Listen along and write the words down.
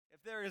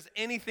there is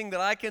anything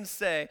that I can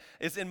say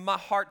is in my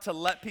heart to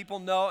let people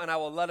know, and I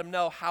will let them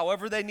know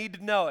however they need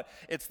to know it.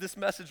 It's this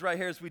message right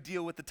here as we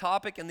deal with the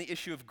topic and the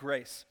issue of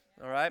grace,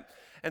 all right?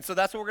 And so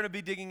that's what we're going to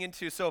be digging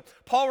into. So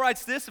Paul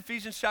writes this,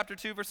 Ephesians chapter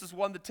 2, verses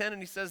 1 to 10,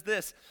 and he says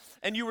this,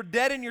 "And you were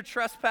dead in your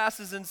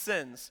trespasses and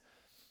sins."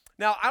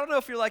 Now, I don't know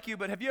if you're like you,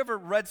 but have you ever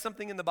read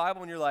something in the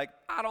Bible and you're like,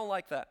 I don't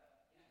like that?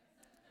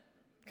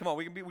 Come on,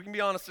 we can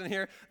be honest in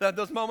here.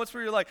 Those moments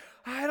where you're like,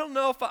 I don't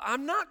know if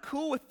I'm not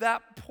cool with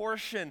that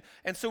portion.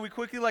 And so we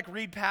quickly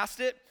read past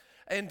it.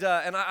 And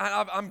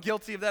I'm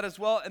guilty of that as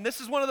well. And this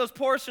is one of those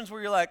portions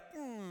where you're like,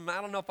 I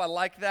don't know if I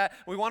like that.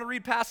 We want to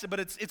read past it, but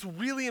it's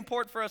really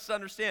important for us to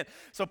understand.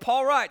 So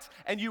Paul writes,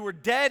 "And you were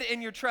dead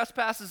in your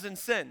trespasses and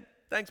sin."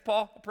 Thanks,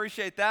 Paul.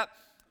 Appreciate that.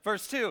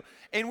 Verse 2,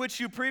 "In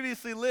which you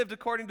previously lived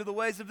according to the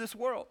ways of this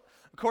world,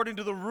 according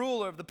to the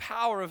ruler of the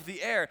power of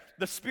the air,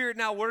 the spirit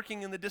now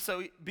working in the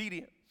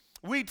disobedient.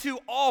 We too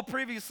all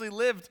previously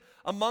lived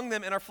among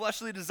them in our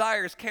fleshly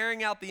desires,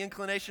 carrying out the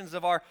inclinations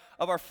of our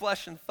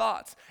flesh and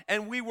thoughts.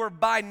 And we were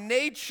by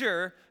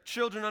nature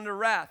children under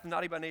wrath."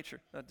 Naughty by nature.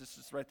 This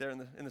is right there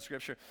in the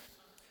scripture.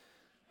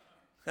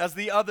 "As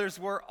the others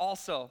were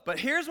also." But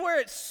here's where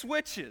it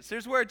switches.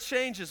 Here's where it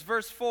changes.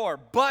 Verse 4,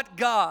 "But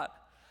God."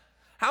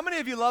 How many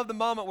of you love the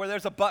moment where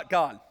there's a "but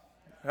God"?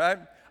 Right?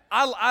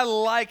 I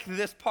like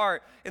this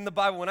part in the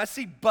Bible. When I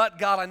see "but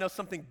God," I know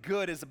something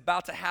good is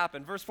about to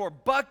happen. Verse 4,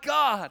 "But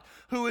God,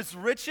 who is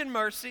rich in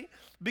mercy,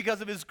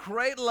 because of his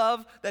great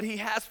love that he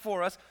has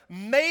for us,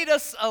 made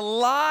us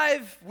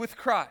alive with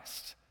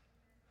Christ."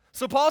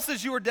 So Paul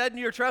says you were dead in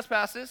your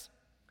trespasses,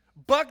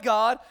 but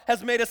God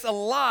has made us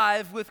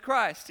alive with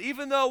Christ.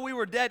 Even though we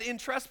were dead in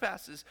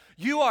trespasses,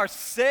 you are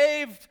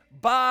saved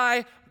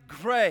by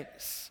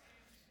grace.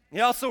 He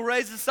also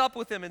raised us up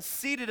with him and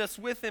seated us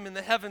with him in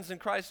the heavens in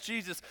Christ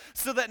Jesus,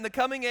 so that in the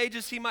coming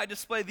ages he might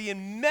display the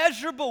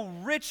immeasurable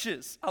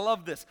riches, I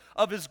love this,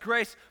 of his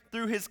grace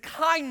through his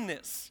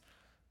kindness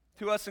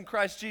to us in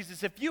Christ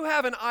Jesus. If you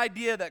have an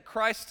idea that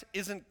Christ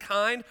isn't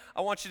kind,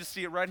 I want you to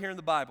see it right here in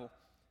the Bible.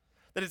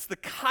 That it's the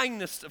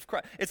kindness of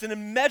Christ. It's an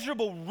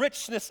immeasurable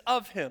richness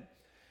of him.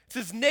 It's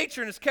his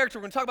nature and his character.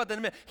 We're going to talk about that in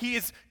a minute. He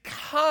is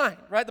kind,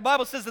 right? The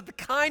Bible says that the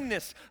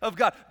kindness of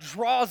God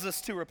draws us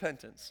to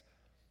repentance.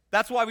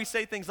 That's why we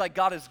say things like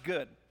God is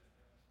good,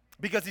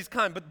 because he's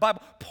kind. But the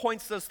Bible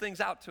points those things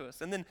out to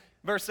us. And then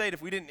verse 8,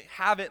 if we didn't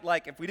have it,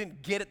 if we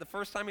didn't get it the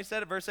first time he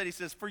said it, verse 8 he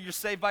says, "For you're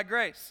saved by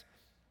grace,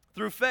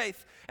 through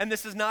faith. And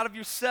this is not of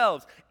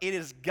yourselves. It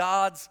is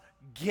God's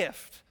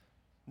gift,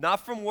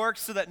 not from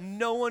works, so that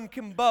no one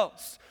can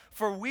boast.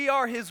 For we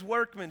are his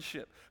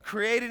workmanship,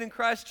 created in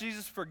Christ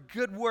Jesus for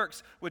good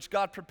works, which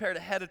God prepared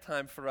ahead of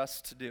time for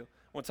us to do."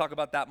 We'll talk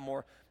about that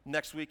more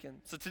next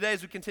weekend. So today,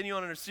 as we continue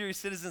on in our series,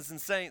 Citizens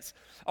and Saints,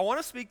 I want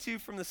to speak to you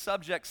from the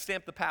subject,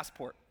 Stamp the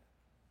Passport.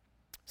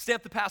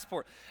 Stamp the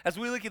Passport. As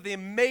we look at the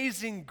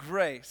amazing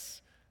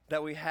grace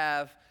that we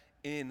have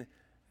in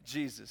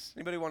Jesus.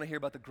 Anybody want to hear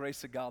about the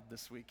grace of God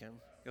this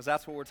weekend? Because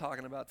that's what we're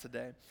talking about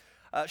today.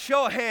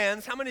 Show of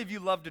hands, how many of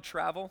you love to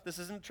travel? This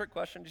isn't a trick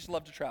question, just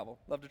love to travel.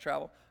 Love to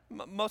travel.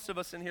 Most of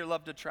us in here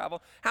love to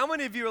travel. How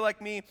many of you are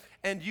like me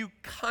and you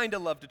kind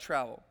of love to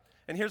travel?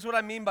 And here's what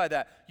I mean by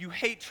that. You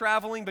hate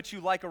traveling, but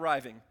you like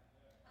arriving.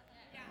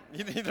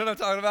 Yeah. You know what I'm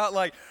talking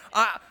about?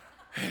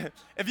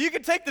 If you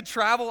could take the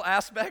travel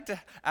aspect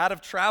out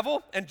of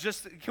travel and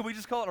can we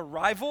just call it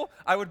arrival?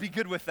 I would be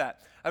good with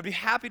that. I'd be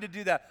happy to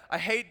do that. I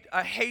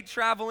hate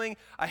traveling.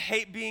 I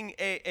hate being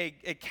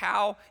a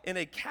cow in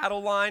a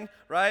cattle line,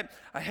 right?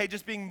 I hate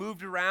just being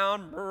moved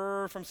around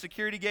from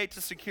security gate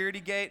to security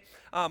gate.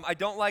 I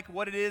don't like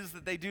what it is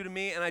that they do to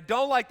me, and I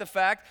don't like the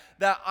fact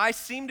that I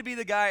seem to be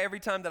the guy every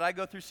time that I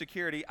go through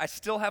security, I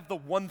still have the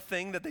one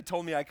thing that they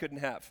told me I couldn't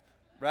have,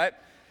 right?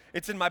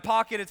 It's in my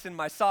pocket, it's in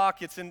my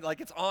sock, it's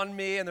on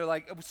me, and they're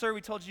like, "Sir,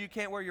 we told you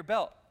can't wear your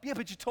belt." "Yeah,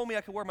 but you told me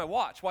I could wear my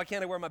watch. Why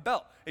can't I wear my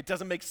belt?" "It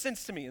doesn't make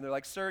sense to me." And they're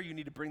like, "Sir, you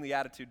need to bring the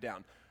attitude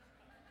down."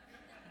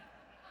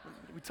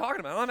 What are we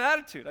talking about? I don't have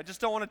attitude. I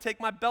just don't want to take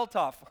my belt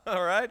off,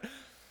 all right?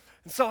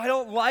 And so I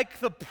don't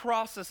like the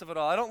process of it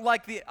all.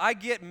 I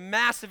get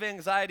massive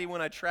anxiety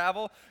when I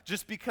travel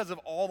just because of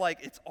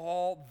it's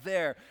all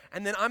there.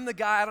 And then I'm the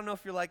guy, I don't know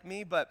if you're like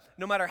me, but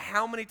no matter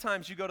how many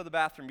times you go to the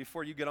bathroom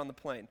before you get on the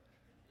plane,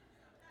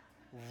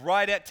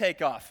 right at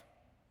takeoff,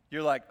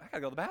 you're like, "I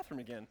gotta go to the bathroom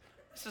again.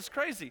 This is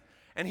crazy."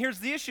 And here's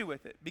the issue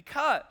with it.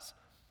 Because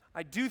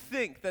I do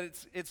think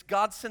that it's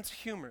God's sense of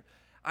humor.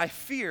 I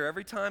fear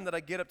every time that I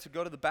get up to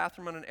go to the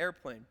bathroom on an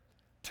airplane,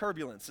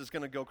 turbulence is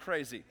going to go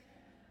crazy.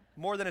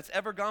 More than it's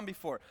ever gone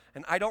before.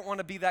 And I don't want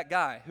to be that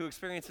guy who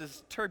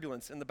experiences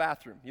turbulence in the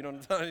bathroom. You know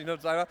what I'm talking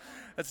about?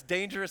 That's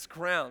dangerous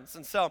grounds.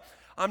 And so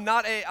I'm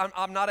not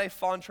a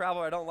fond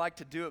traveler. I don't like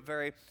to do it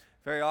very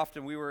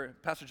often.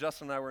 Pastor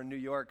Justin and I were in New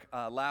York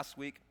last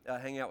week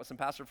hanging out with some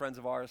pastor friends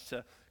of ours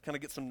to kind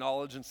of get some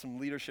knowledge and some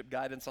leadership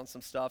guidance on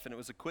some stuff, and it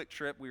was a quick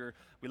trip.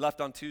 We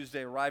left on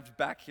Tuesday, arrived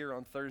back here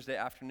on Thursday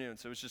afternoon,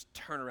 so it was just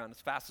turnaround as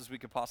fast as we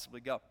could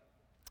possibly go.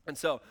 And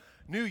so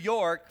New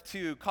York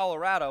to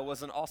Colorado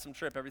was an awesome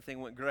trip.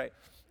 Everything went great.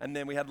 And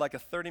then we had like a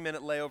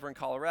 30-minute layover in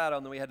Colorado,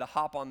 and then we had to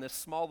hop on this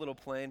small little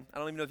plane. I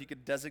don't even know if you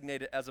could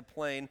designate it as a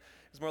plane.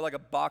 It's more like a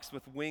box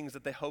with wings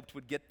that they hoped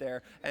would get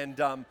there.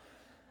 And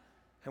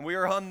we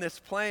were on this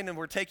plane, and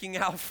we're taking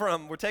off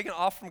from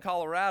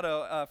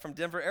Colorado, from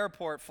Denver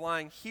Airport,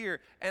 flying here.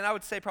 And I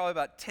would say probably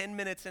about 10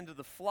 minutes into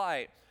the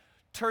flight,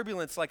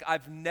 turbulence like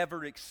I've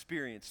never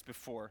experienced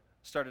before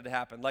started to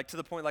happen. Like to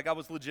the point, like I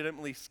was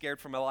legitimately scared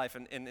for my life,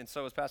 and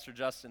so was Pastor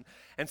Justin.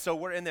 And so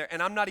we're in there,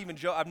 and I'm not even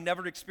joking. I've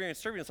never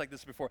experienced turbulence like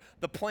this before.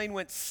 The plane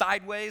went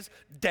sideways,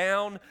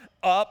 down,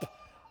 up.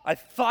 I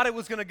thought it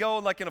was going to go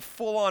like in a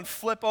full-on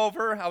flip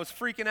over. I was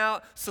freaking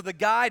out. So the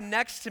guy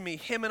next to me,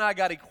 him and I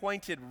got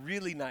acquainted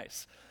really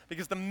nice.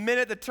 Because the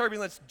minute the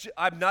turbulence,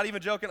 I'm not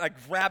even joking, I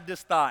grabbed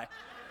his thigh.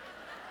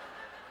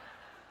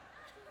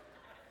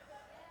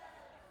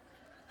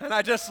 And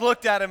I just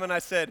looked at him and I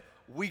said,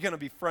 "We gonna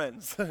be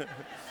friends." We're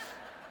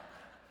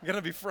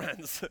gonna be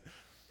friends.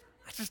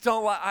 I just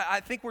don't like, I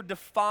think we're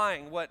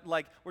defying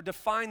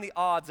the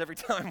odds every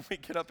time we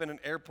get up in an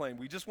airplane.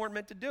 We just weren't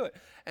meant to do it.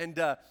 And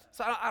so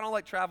I don't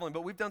like traveling,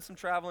 but we've done some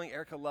traveling.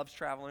 Erica loves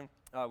traveling.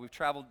 We've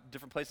traveled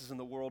different places in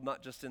the world,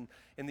 not just in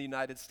the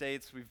United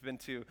States.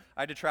 I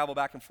had to travel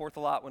back and forth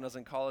a lot when I was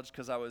in college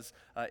because I was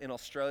in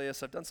Australia.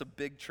 So I've done some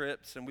big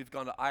trips, and we've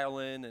gone to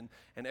Ireland,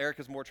 and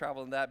Erica's more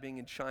traveled than that, being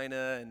in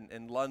China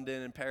and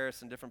London and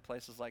Paris and different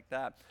places like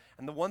that.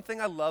 And the one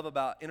thing I love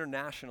about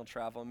international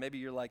travel, and maybe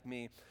you're like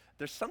me,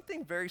 there's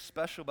something very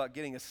special about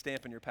getting a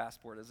stamp in your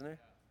passport, isn't there?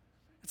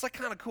 It's like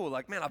kind of cool.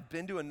 Like, man, I've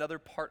been to another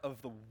part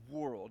of the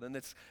world, and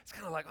it's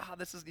kind of like,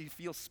 you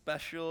feel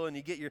special, and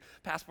you get your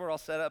passport all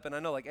set up. And I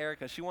know, like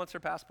Erica, she wants her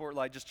passport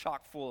like just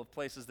chock full of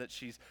places that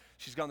she's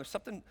gone. There's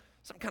something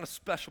kind of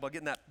special about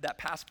getting that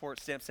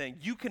passport stamp saying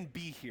you can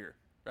be here,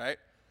 right?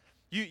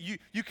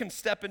 You can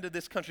step into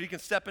this country, you can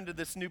step into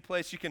this new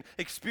place, you can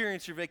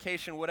experience your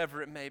vacation,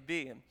 whatever it may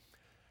be. And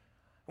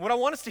what I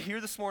want us to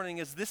hear this morning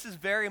is this is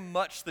very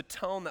much the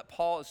tone that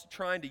Paul is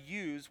trying to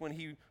use when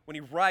he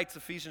writes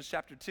Ephesians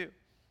chapter 2.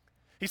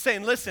 He's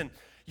saying, listen,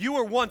 you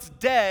were once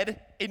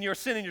dead in your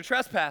sin and your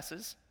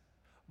trespasses,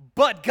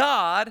 but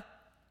God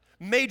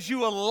made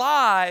you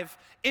alive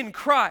in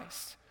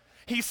Christ.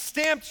 He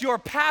stamped your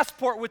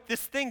passport with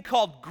this thing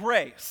called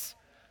grace.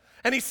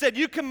 And he said,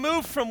 you can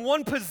move from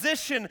one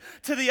position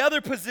to the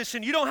other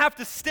position. You don't have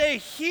to stay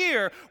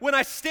here. When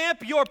I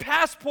stamp your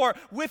passport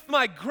with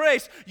my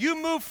grace,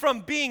 you move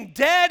from being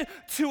dead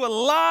to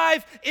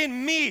alive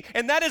in me.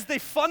 And that is the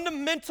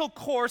fundamental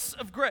course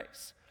of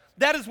grace.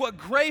 That is what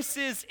grace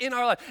is in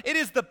our life. It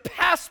is the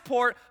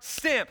passport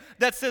stamp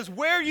that says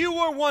where you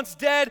were once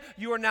dead,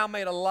 you are now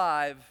made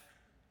alive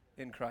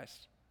in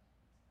Christ.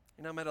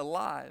 You're now made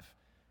alive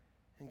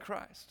in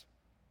Christ.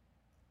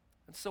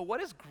 And so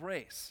what is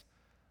grace?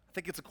 I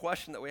think it's a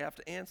question that we have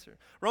to answer.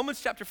 Romans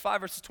chapter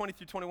 5, verses 20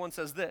 through 21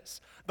 says this: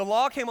 the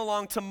law came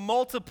along to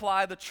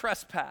multiply the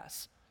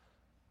trespass.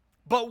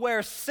 But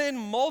where sin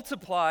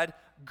multiplied,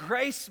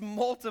 grace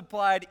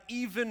multiplied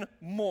even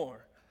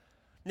more.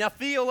 Now,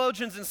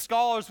 theologians and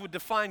scholars would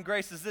define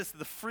grace as this: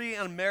 the free,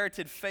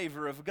 unmerited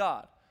favor of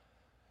God.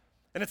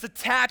 And it's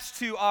attached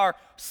to our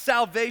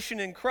salvation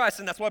in Christ.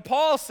 And that's why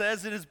Paul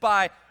says it is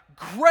by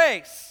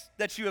grace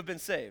that you have been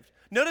saved.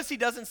 Notice he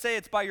doesn't say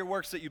it's by your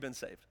works that you've been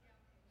saved.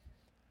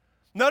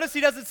 Notice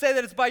he doesn't say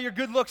that it's by your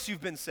good looks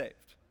you've been saved,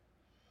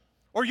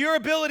 or your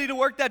ability to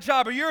work that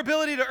job, or your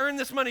ability to earn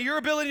this money, your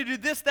ability to do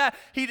this, that.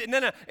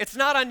 No, it's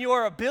not on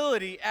your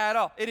ability at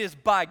all. It is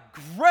by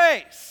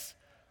grace.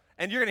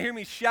 And you're going to hear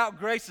me shout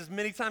grace as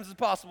many times as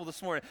possible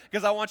this morning,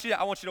 because I want you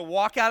to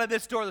walk out of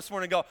this door this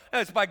morning and go,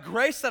 no, it's by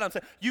grace that I'm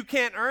saved. You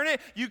can't earn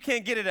it. You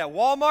can't get it at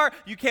Walmart.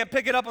 You can't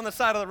pick it up on the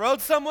side of the road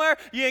somewhere.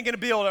 You ain't going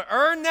to be able to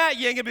earn that.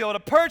 You ain't going to be able to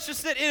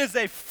purchase it. It is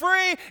a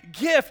free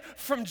gift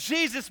from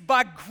Jesus.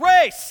 By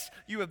grace,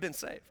 you have been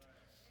saved.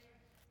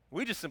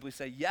 We just simply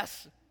say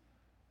yes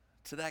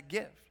to that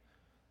gift.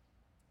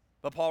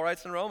 But Paul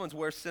writes in Romans,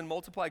 where sin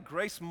multiplied,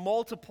 grace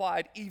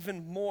multiplied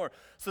even more.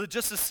 So that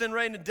just as sin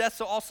reigned in death,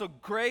 so also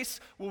grace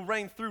will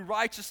reign through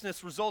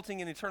righteousness, resulting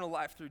in eternal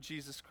life through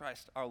Jesus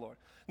Christ our Lord.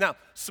 Now,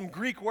 some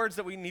Greek words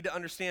that we need to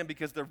understand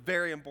because they're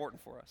very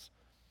important for us.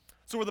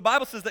 So where the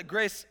Bible says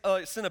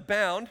that sin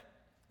abound,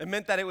 it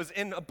meant that it was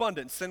in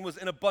abundance. Sin was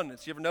in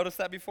abundance. You ever noticed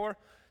that before?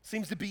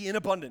 Seems to be in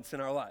abundance in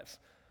our lives.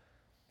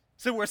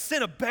 So where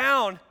sin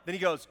abound, then he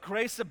goes,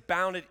 grace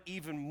abounded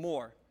even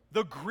more.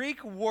 The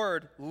Greek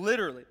word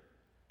literally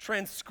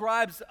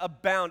transcribes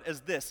abound as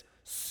this: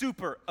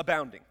 super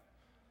abounding.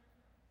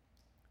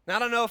 Now, I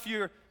don't know if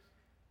you're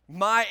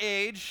my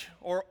age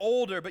or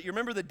older, but you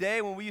remember the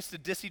day when we used to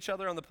diss each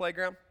other on the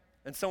playground?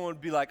 And someone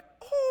would be like,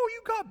 oh,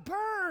 you got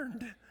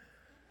burned.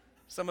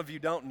 Some of you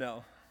don't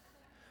know.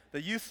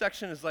 The youth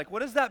section is like, what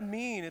does that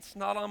mean? It's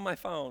not on my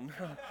phone.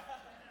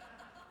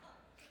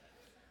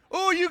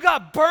 Oh, you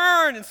got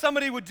burned. And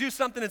somebody would do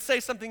something and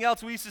say something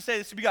else. We used to say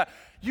this: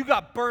 you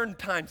got burned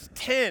times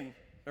 10.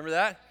 Remember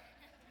that?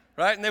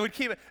 Right? And they would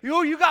keep it.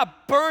 Oh, you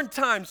got burned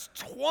times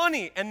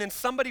 20. And then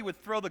somebody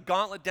would throw the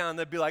gauntlet down. And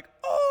they'd be like,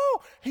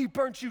 oh, he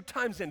burnt you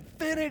times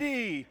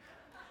infinity.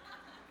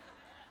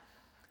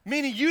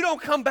 Meaning you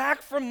don't come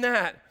back from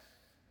that.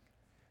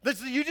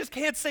 You just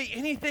can't say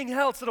anything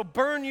else. It'll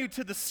burn you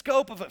to the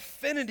scope of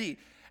infinity.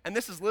 And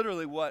this is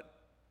literally what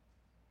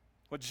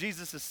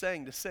Jesus is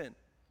saying to sin.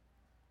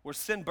 Where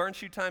sin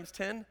burns you times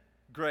 10,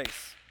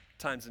 grace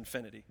times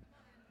infinity.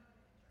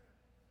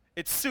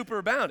 It's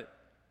superabounding.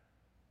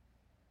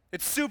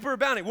 It's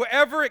superabounding.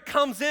 Wherever it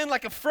comes in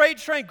like a freight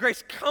train,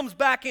 grace comes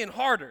back in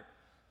harder.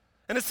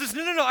 And it says,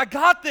 no, I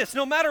got this.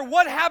 No matter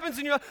what happens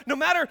in your life, no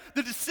matter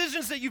the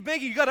decisions that you've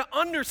made, you got to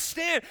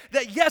understand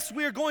that yes,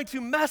 we are going to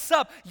mess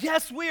up.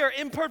 Yes, we are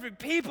imperfect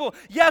people.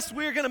 Yes,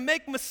 we are going to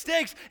make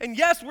mistakes. And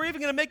yes, we're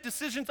even going to make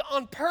decisions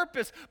on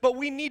purpose. But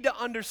we need to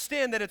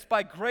understand that it's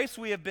by grace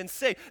we have been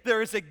saved.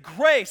 There is a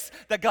grace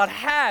that God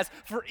has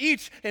for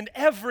each and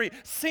every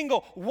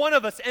single one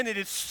of us. And it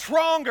is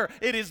stronger,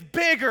 it is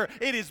bigger,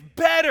 it is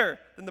better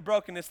than the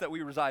brokenness that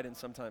we reside in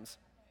sometimes.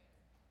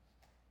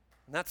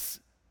 And that's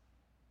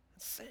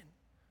sin.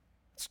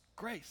 It's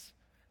grace.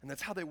 And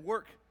that's how they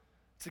work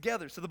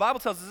together. So the Bible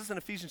tells us this in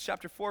Ephesians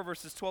chapter 4,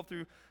 verses 12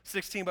 through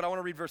 16, but I want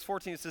to read verse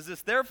 14. It says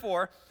this,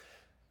 therefore,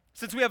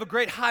 since we have a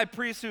great high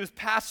priest who has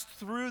passed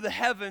through the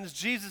heavens,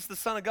 Jesus, the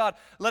Son of God,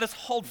 let us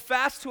hold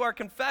fast to our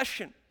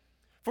confession.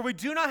 For we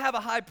do not have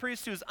a high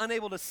priest who is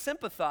unable to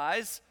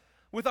sympathize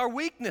with our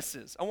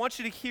weaknesses. I want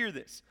you to hear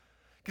this.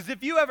 Because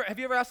have you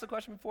ever asked the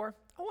question before?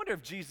 I wonder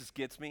if Jesus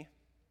gets me.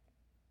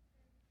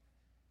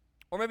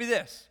 Or maybe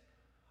this.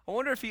 I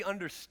wonder if he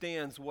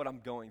understands what I'm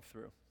going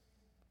through.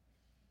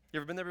 You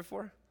ever been there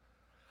before?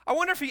 I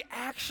wonder if he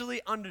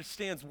actually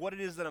understands what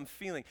it is that I'm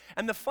feeling.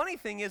 And the funny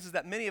thing is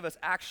that many of us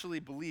actually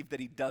believe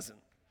that he doesn't.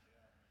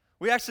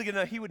 We actually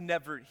know he would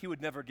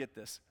never get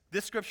this.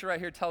 This scripture right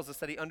here tells us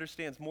that he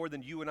understands more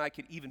than you and I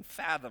could even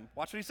fathom.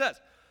 Watch what he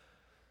says.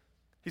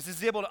 He says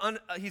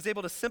he's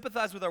able to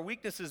sympathize with our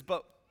weaknesses,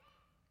 but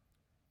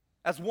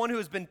as one who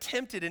has been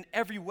tempted in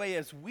every way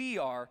as we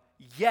are,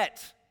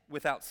 yet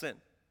without sin.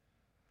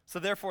 So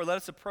therefore, let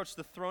us approach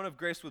the throne of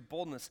grace with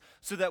boldness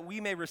so that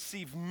we may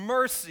receive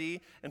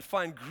mercy and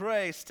find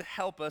grace to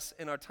help us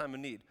in our time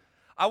of need.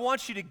 I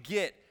want you to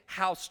get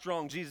how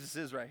strong Jesus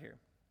is right here.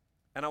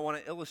 And I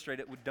want to illustrate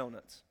it with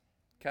donuts,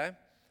 okay?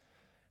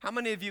 How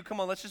many of you,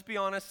 come on, let's just be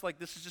honest, like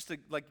this is just a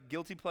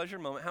guilty pleasure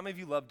moment. How many of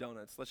you love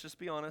donuts? Let's just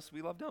be honest,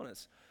 we love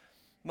donuts.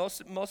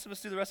 Most of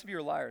us do, the rest of you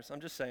are liars,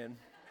 I'm just saying.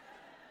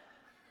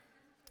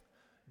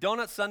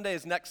 Donut Sunday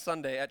is next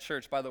Sunday at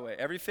church, by the way.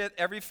 Every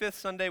fifth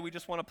Sunday, we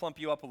just want to plump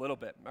you up a little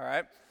bit, all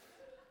right?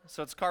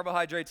 So it's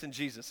carbohydrates and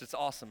Jesus. It's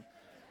awesome.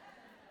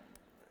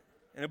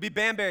 And it'll be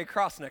Banbury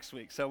Cross next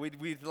week, so we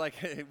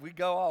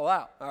go all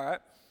out, all right?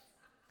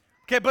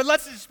 Okay, but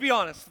let's just be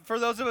honest. For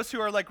those of us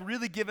who are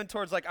really given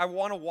towards I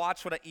want to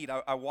watch what I eat.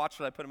 I watch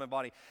what I put in my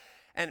body.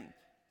 And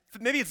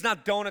maybe it's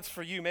not donuts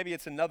for you. Maybe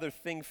it's another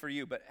thing for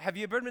you. But have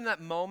you ever been in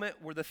that moment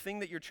where the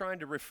thing that you're trying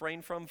to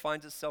refrain from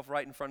finds itself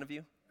right in front of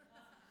you?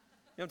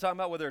 You know what I'm talking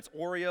about? Whether it's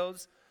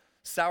Oreos,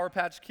 Sour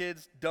Patch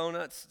Kids,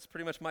 donuts. It's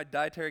pretty much my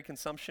dietary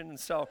consumption. And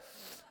so,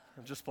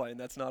 I'm just playing.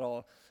 That's not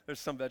all.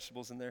 There's some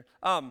vegetables in there.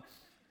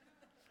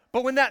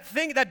 But when that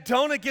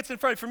donut gets in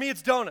front, for me,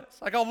 it's donuts.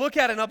 I'll look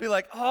at it and I'll be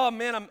like, oh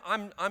man,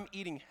 I'm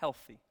eating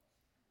healthy.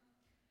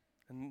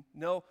 And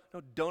no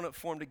donut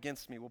formed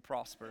against me will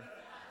prosper.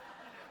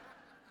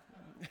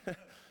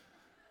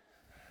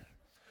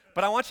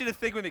 But I want you to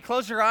think with me.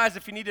 Close your eyes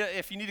if you need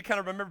to kind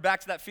of remember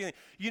back to that feeling.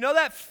 You know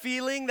that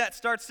feeling that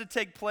starts to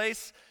take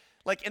place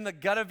in the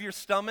gut of your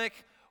stomach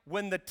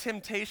when the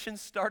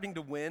temptation's starting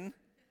to win?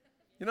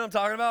 You know what I'm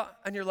talking about?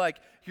 And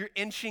you're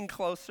inching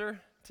closer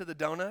to the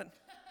donut.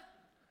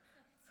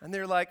 And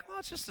they're like, well,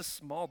 it's just a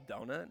small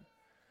donut. And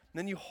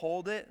then you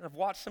hold it. And I've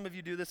watched some of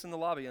you do this in the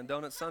lobby on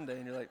Donut Sunday.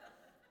 And you're like,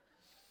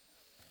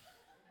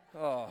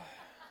 oh.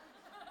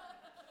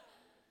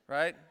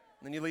 Right?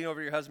 And then you lean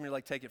over your husband, you're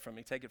like, take it from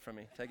me, take it from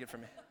me, take it from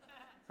me,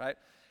 right?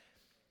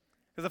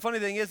 Because the funny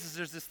thing is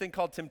there's this thing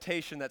called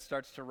temptation that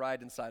starts to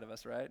ride inside of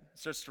us, right? It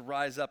starts to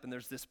rise up, and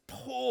there's this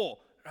pull,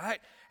 right?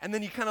 And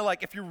then you kind of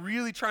if you're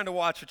really trying to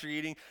watch what you're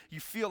eating, you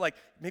feel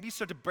maybe you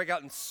start to break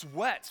out in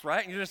sweats,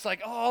 right? And you're just I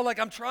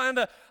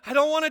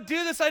don't want to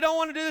do this, I don't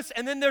want to do this.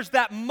 And then there's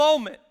that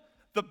moment,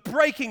 the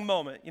breaking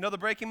moment. You know the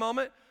breaking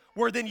moment?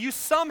 Where then you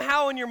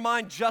somehow in your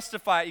mind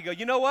justify it. You go,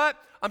 you know what?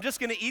 I'm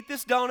just going to eat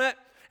this donut.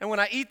 And when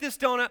I eat this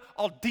donut,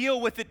 I'll deal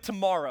with it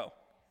tomorrow,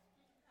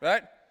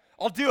 right?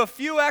 I'll do a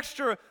few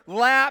extra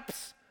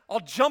laps.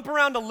 I'll jump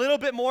around a little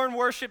bit more in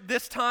worship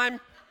this time,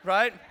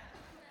 right?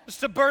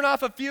 Just to burn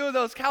off a few of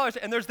those calories.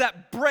 And there's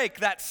that break,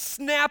 that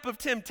snap of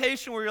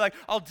temptation where you're like,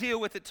 I'll deal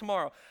with it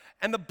tomorrow.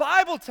 And the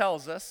Bible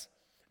tells us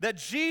that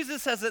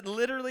Jesus has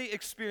literally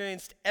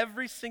experienced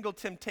every single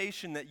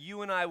temptation that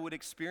you and I would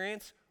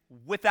experience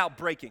without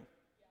breaking.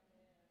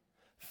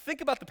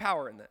 Think about the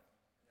power in that.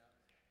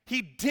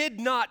 He did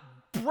not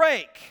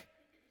break.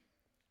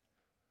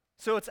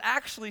 So it's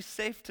actually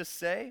safe to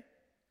say,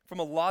 from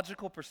a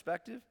logical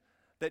perspective,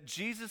 that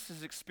Jesus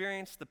has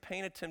experienced the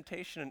pain of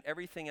temptation and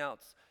everything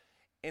else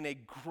in a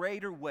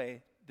greater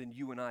way than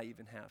you and I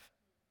even have.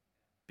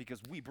 Because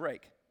we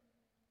break.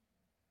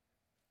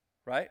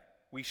 right?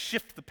 We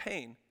shift the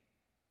pain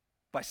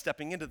by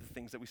stepping into the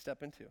things that we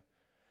step into.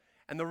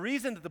 And the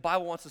reason that the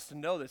Bible wants us to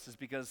know this is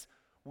because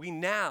we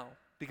now,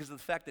 because of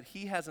the fact that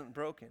he hasn't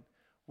broken,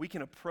 we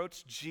can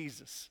approach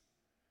Jesus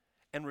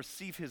and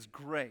receive his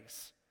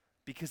grace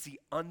because he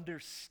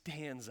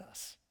understands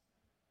us.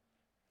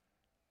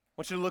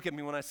 I want you to look at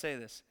me when I say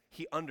this.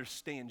 He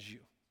understands you.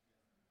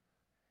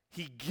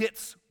 He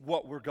gets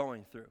what we're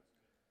going through.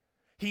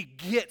 He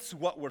gets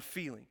what we're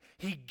feeling.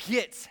 He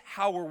gets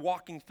how we're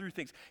walking through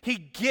things. He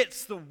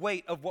gets the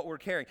weight of what we're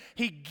carrying.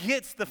 He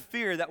gets the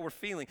fear that we're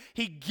feeling.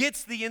 He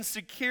gets the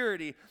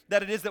insecurity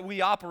that it is that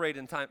we operate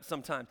in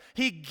sometimes.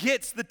 He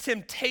gets the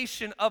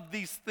temptation of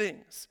these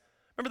things.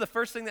 Remember the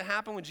first thing that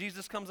happened when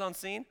Jesus comes on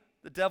scene?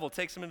 The devil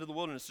takes him into the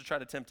wilderness to try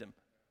to tempt him.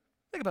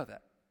 Think about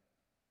that.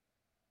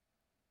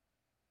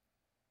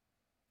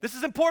 This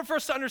is important for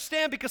us to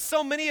understand because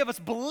so many of us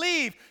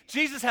believe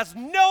Jesus has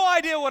no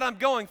idea what I'm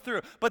going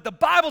through. But the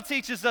Bible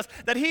teaches us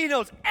that he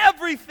knows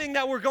everything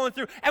that we're going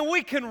through, and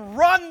we can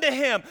run to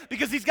him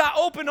because he's got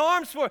open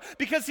arms for it,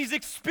 because he's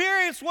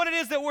experienced what it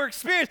is that we're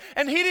experiencing.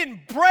 And he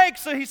didn't break,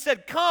 so he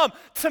said, come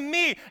to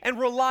me and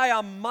rely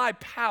on my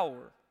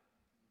power.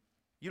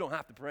 You don't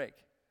have to break.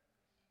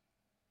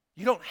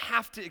 You don't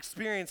have to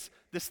experience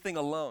this thing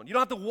alone. You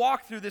don't have to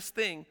walk through this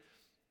thing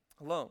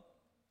alone.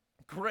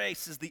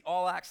 Grace is the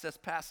all-access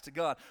pass to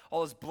God,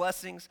 all his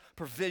blessings,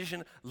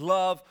 provision,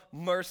 love,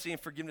 mercy, and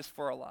forgiveness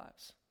for our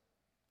lives.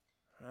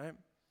 All right?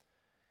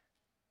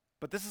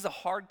 But this is a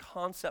hard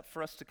concept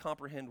for us to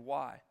comprehend.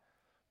 Why?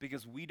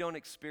 Because we don't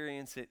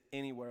experience it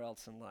anywhere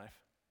else in life.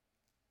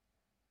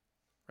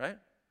 Right?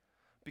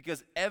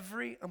 Because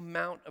every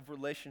amount of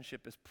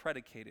relationship is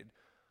predicated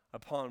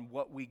upon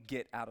what we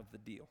get out of the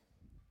deal.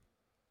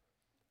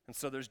 And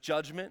so there's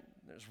judgment,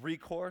 there's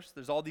recourse,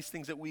 there's all these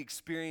things that we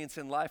experience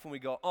in life and we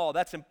go, oh,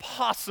 that's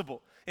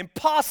impossible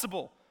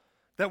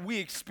that we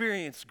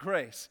experience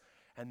grace.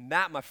 And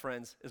that, my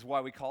friends, is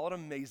why we call it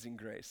amazing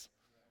grace.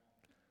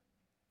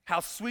 How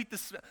sweet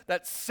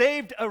that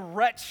saved a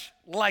wretch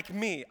like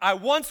me. I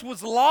once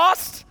was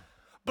lost,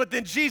 but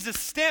then Jesus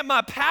stamped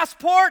my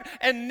passport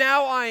and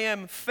now I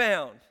am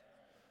found.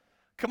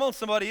 Come on,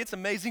 somebody, it's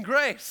amazing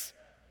grace.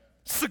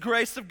 It's the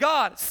grace of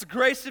God. It's the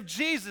grace of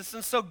Jesus.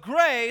 And so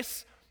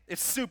grace,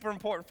 it's super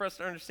important for us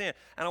to understand.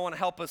 And I want to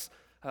help us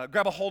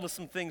grab a hold of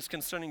some things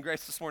concerning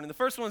grace this morning. The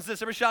first one is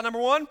this. Everybody shout number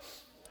one.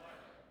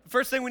 The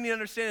first thing we need to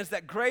understand is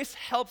that grace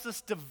helps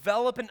us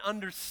develop an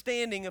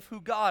understanding of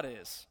who God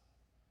is.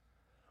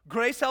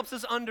 Grace helps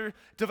us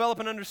develop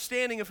an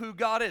understanding of who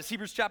God is.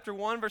 Hebrews chapter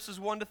 1, verses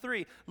 1 to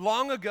 3.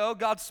 Long ago,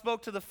 God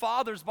spoke to the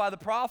fathers by the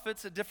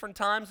prophets at different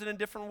times and in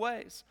different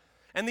ways.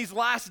 And these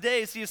last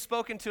days, he has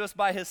spoken to us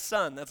by his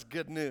Son. That's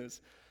good news.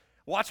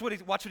 Watch what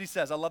he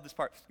says. I love this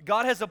part.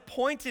 God has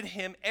appointed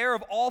him heir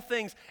of all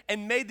things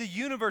and made the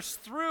universe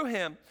through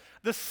him.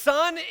 The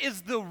Son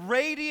is the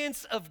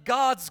radiance of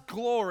God's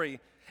glory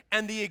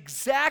and the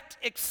exact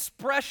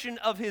expression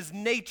of his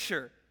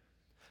nature,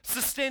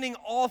 sustaining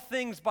all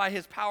things by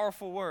his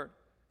powerful word.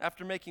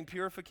 After making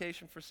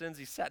purification for sins,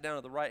 he sat down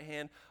at the right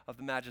hand of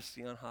the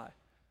Majesty on high.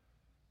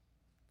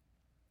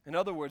 In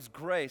other words,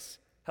 grace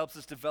helps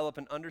us develop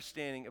an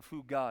understanding of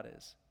who God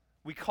is.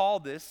 We call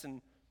this,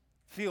 in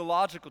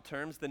theological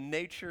terms, the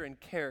nature and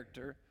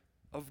character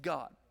of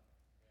God.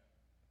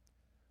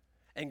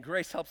 And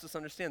grace helps us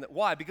understand that.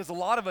 Why? Because a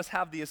lot of us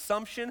have the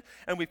assumption,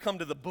 and we've come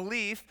to the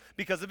belief,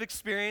 because of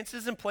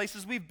experiences and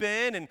places we've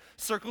been and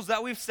circles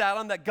that we've sat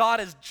on, that God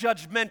is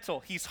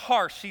judgmental. He's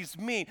harsh. He's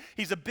mean.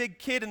 He's a big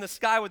kid in the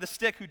sky with a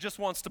stick who just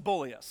wants to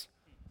bully us.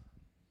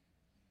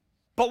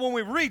 But when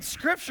we read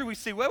Scripture, we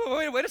see, wait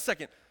a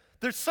second.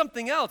 There's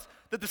something else,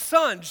 that the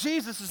Son,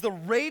 Jesus, is the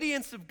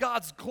radiance of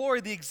God's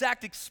glory, the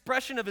exact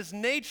expression of his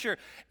nature,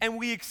 and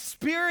we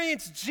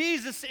experience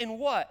Jesus in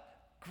what?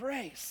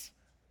 Grace.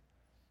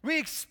 We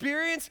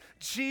experience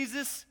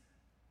Jesus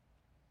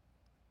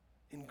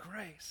in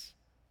grace.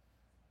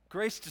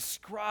 Grace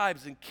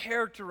describes and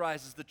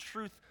characterizes the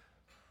truth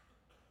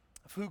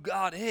of who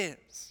God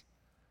is.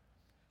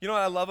 You know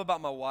what I love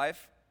about my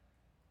wife?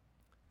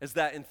 Is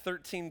that in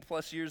 13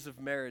 plus years of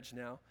marriage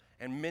now,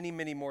 and many,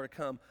 many more to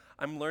come,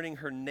 I'm learning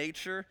her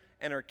nature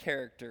and her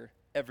character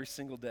every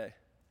single day.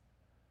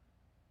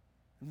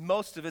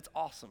 Most of it's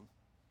awesome.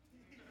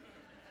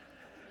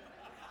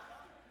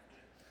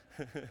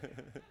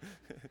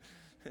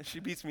 She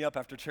beats me up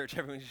after church.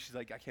 She's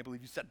like, I can't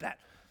believe you said that.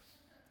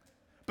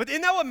 But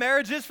isn't that what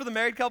marriage is for the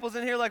married couples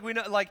in here? Like we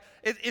know,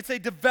 it's a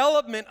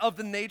development of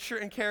the nature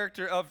and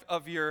character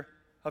of your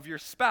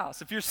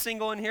spouse. If you're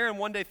single in here and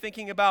one day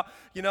thinking about,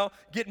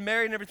 getting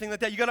married and everything like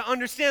that, you got to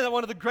understand that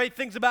one of the great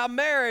things about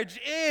marriage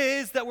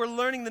is that we're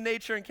learning the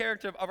nature and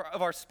character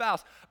of our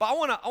spouse. But I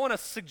want to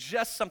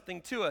suggest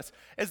something to us,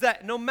 is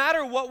that no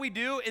matter what we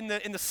do in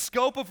the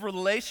scope of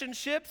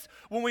relationships,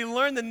 when we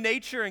learn the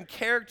nature and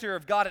character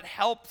of God, it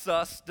helps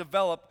us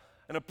develop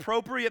an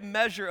appropriate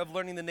measure of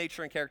learning the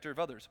nature and character of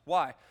others.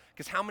 Why?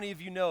 Because how many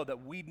of you know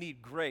that we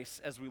need grace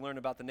as we learn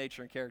about the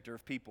nature and character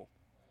of people?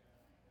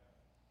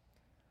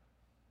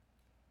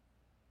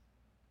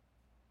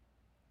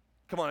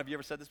 Come on, have you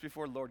ever said this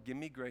before? Lord, give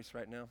me grace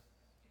right now.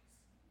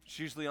 It's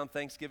usually on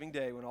Thanksgiving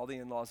Day when all the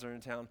in-laws are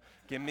in town.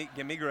 Give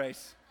me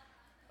grace.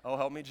 Oh,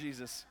 help me,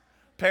 Jesus.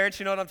 Parents,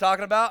 you know what I'm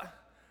talking about?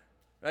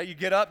 Right, you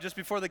get up just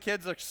before the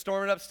kids are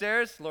storming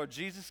upstairs. Lord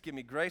Jesus, give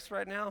me grace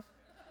right now.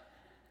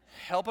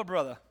 Help a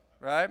brother,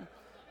 right?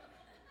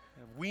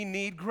 We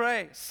need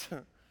grace.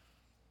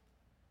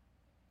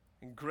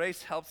 And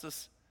grace helps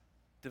us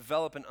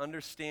develop an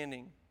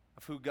understanding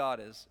of who God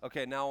is.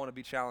 Okay, now I want to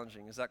be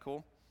challenging. Is that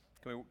cool?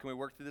 Can we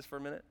work through this for a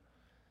minute?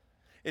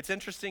 It's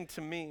interesting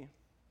to me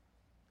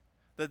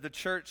that the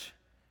church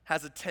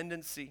has a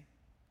tendency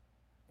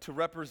to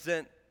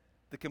represent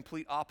the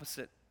complete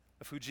opposite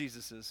of who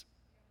Jesus is.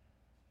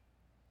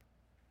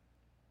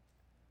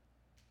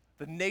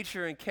 The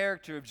nature and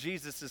character of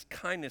Jesus is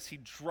kindness. He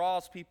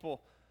draws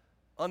people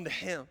unto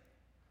him.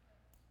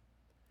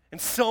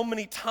 And so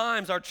many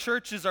times our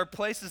churches are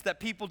places that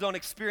people don't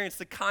experience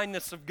the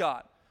kindness of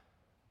God.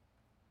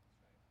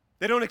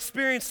 They don't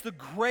experience the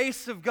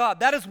grace of God.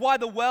 That is why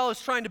the well is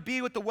trying to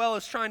be what the well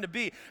is trying to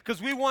be. Because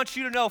we want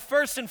you to know,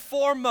 first and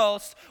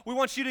foremost, we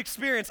want you to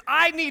experience,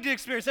 I need to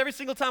experience every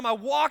single time I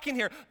walk in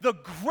here, the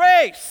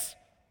grace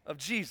of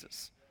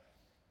Jesus.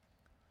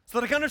 So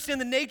that I can understand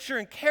the nature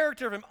and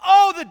character of him.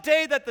 Oh, the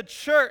day that the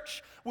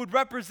church would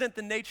represent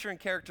the nature and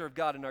character of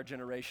God in our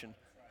generation.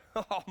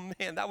 Oh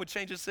man, that would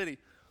change a city.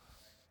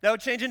 That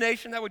would change a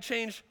nation. That would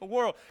change a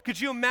world.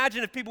 Could you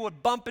imagine if people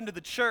would bump into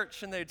the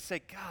church and they'd say,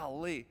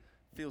 golly,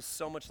 feels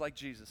so much like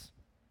Jesus.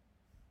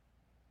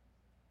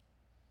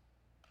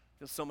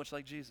 Feels so much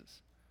like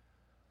Jesus.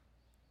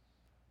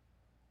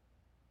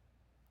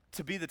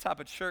 To be the type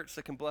of church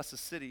that can bless a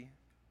city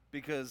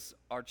because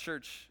our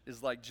church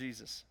is like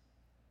Jesus.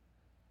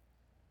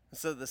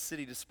 Instead of the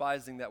city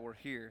despising that we're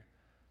here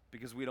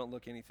because we don't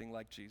look anything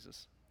like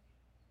Jesus.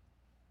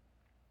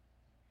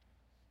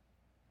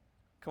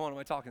 Come on, am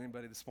I talking to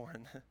anybody this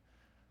morning?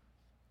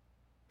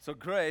 So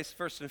grace,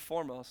 first and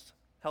foremost,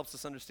 helps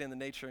us understand the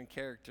nature and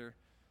character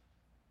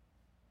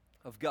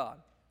of God.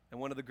 And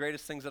one of the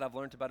greatest things that I've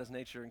learned about his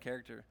nature and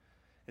character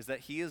is that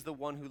he is the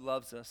one who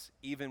loves us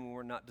even when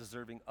we're not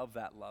deserving of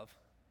that love.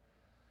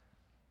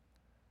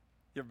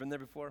 You ever been there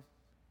before?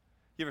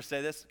 You ever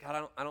say this?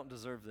 God, I don't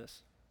deserve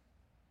this.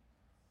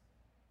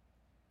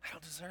 I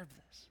don't deserve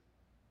this.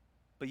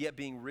 But yet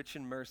being rich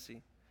in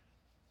mercy,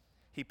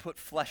 he put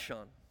flesh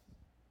on.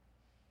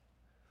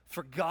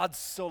 For God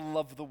so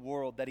loved the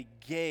world that he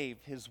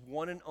gave his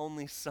one and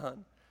only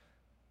son.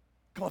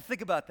 Come on,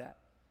 think about that.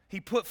 He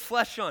put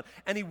flesh on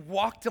and he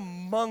walked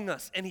among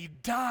us and he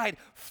died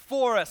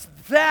for us.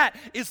 That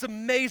is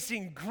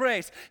amazing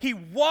grace. He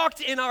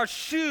walked in our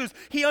shoes.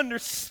 He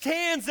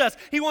understands us.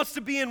 He wants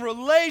to be in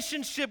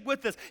relationship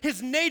with us.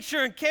 His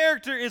nature and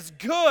character is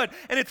good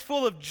and it's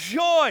full of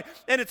joy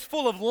and it's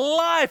full of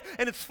life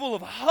and it's full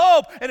of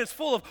hope and it's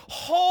full of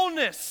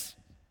wholeness.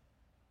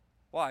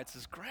 Why? It's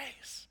his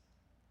grace.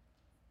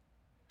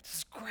 It's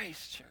his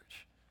grace,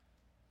 church.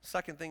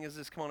 Second thing is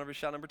this. Come on, everybody,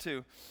 shout number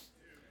 2.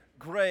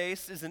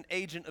 Grace is an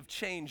agent of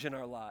change in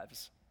our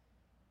lives.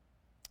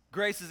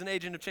 Grace is an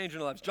agent of change in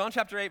our lives. John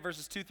chapter 8,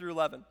 verses 2 through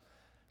 11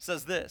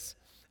 says this.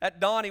 At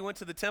dawn, he went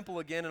to the temple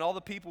again, and all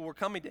the people were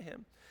coming to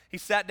him. He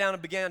sat down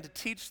and began to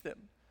teach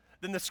them.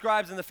 Then the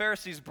scribes and the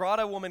Pharisees brought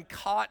a woman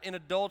caught in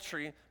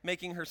adultery,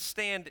 making her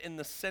stand in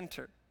the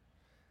center.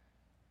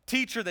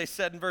 Teacher, they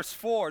said in verse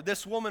 4,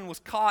 this woman was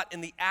caught in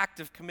the act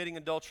of committing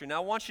adultery.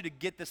 Now, I want you to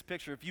get this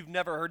picture. If you've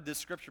never heard this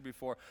scripture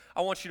before,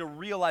 I want you to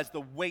realize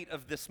the weight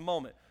of this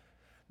moment.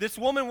 This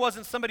woman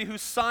wasn't somebody who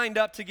signed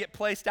up to get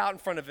placed out in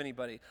front of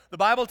anybody. The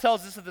Bible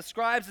tells us that the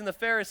scribes and the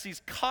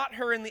Pharisees caught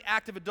her in the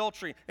act of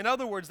adultery. In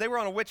other words, they were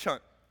on a witch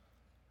hunt.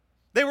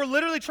 They were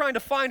literally trying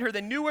to find her.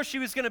 They knew where she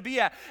was going to be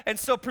at. And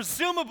so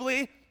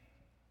presumably,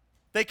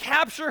 they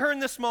capture her in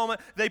this moment,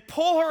 they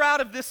pull her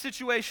out of this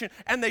situation,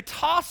 and they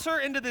toss her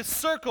into this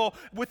circle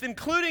with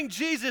including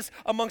Jesus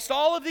amongst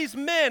all of these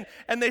men,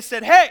 and they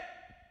said, hey,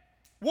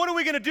 what are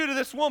we going to do to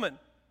this woman?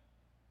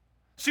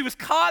 She was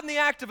caught in the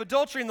act of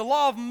adultery, and the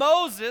law of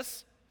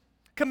Moses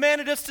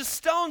commanded us to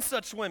stone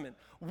such women.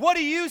 What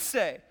do you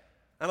say?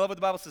 I love what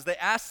the Bible says. They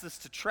asked this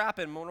to trap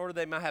him in order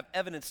they might have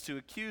evidence to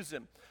accuse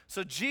him.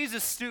 So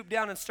Jesus stooped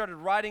down and started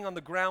writing on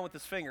the ground with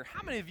his finger.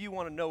 How many of you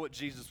want to know what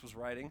Jesus was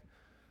writing?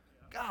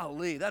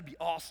 Golly, that'd be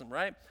awesome,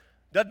 right?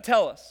 Doesn't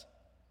tell us.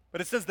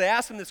 But it says they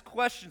asked him this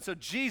question, so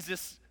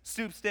Jesus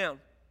stoops down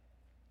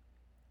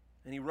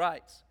and he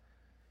writes.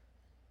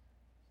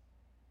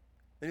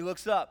 Then he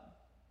looks up.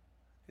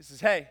 He says,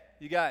 hey,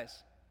 you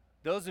guys,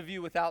 those of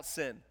you without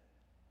sin,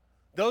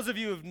 those of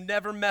you who have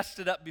never messed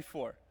it up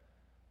before,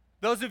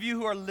 those of you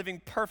who are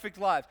living perfect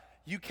lives,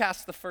 you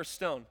cast the first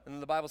stone. And then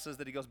the Bible says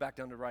that he goes back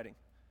down to writing.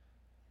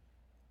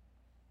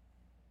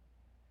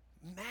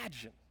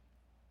 Imagine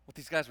what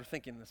these guys were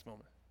thinking in this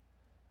moment.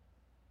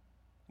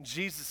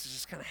 Jesus is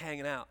just kind of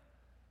hanging out,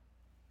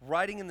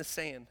 writing in the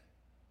sand,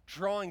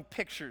 drawing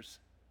pictures,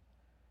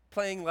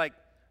 playing like,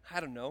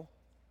 I don't know,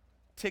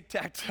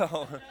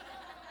 tic-tac-toe.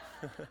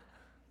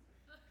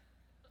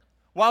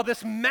 While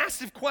this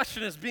massive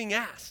question is being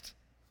asked.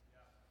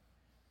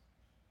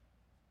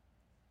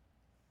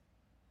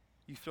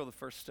 you throw the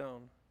first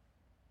stone.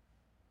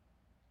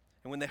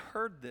 And when they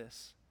heard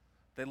this,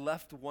 they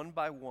left one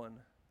by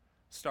one,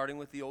 starting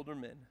with the older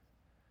men,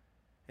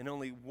 and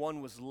only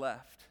one was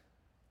left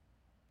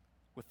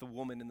with the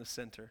woman in the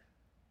center.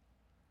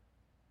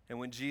 And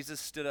when Jesus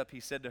stood up, he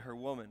said to her,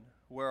 "Woman,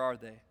 where are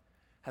they?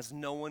 Has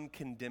no one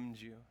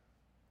condemned you?"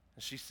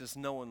 And she says,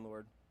 "No one,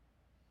 Lord."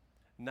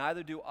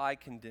 "Neither do I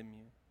condemn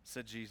you,"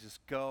 said Jesus.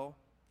 "Go,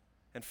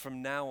 and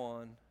from now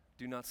on,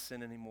 do not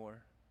sin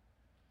anymore."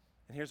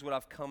 And here's what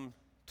I've come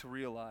to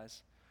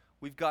realize.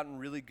 We've gotten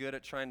really good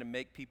at trying to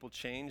make people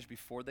change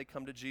before they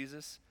come to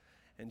Jesus.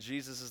 And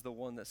Jesus is the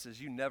one that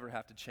says, you never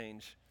have to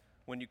change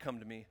when you come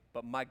to me,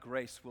 but my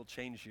grace will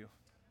change you.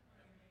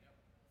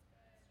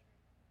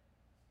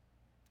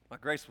 My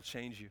grace will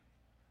change you.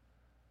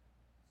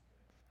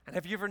 And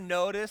have you ever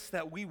noticed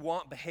that we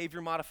want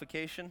behavior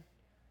modification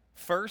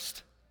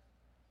first?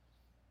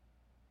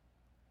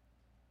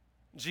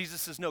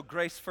 Jesus says, no,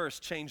 grace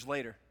first, change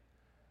later.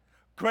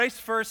 Grace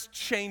first,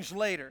 change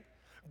later.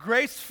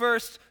 Grace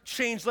first,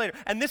 change later.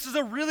 And this is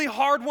a really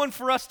hard one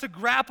for us to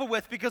grapple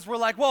with because we're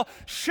like, well,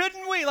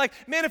 shouldn't we? Like,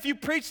 man, if you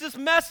preach this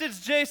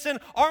message, Jason,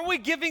 aren't we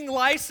giving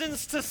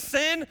license to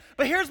sin?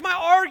 But here's my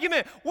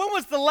argument. When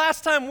was the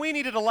last time we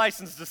needed a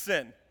license to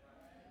sin?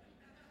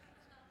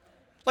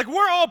 Like,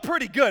 we're all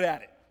pretty good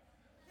at it.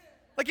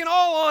 Like, in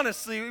all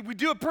honesty, we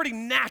do it pretty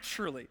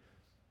naturally.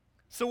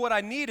 So what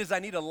I need is I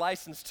need a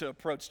license to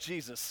approach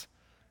Jesus.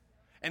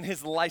 And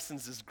his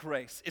license is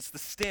grace. It's the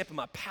stamp in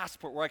my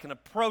passport where I can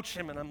approach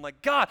him and I'm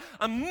like, God,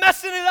 I'm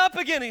messing it up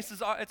again. And he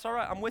says, it's all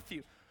right, I'm with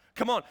you.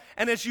 Come on.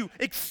 And as you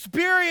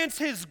experience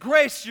his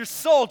grace, your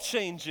soul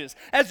changes.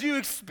 As you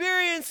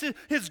experience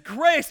his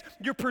grace,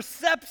 your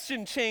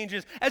perception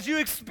changes. As you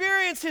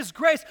experience his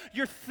grace,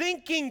 your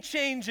thinking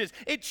changes.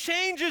 It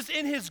changes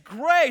in his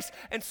grace.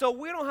 And so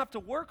we don't have to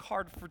work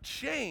hard for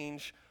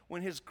change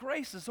when his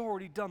grace has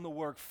already done the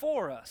work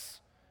for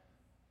us.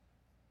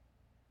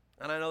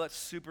 And I know that's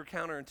super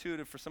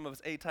counterintuitive for some of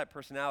us A-type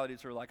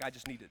personalities who are like, I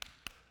just need it.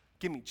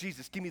 Give me,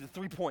 Jesus, give me the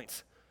 3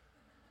 points.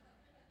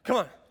 Come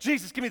on,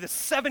 Jesus, give me the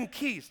 7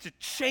 keys to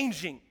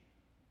changing.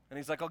 And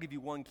he's like, I'll give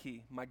you 1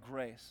 key, my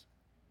grace.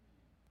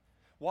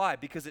 Why?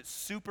 Because it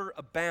super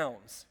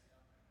abounds.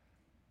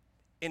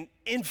 In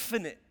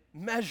infinite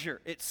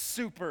measure, it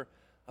super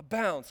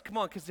abounds. Come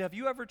on, because have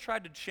you ever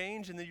tried to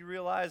change and then you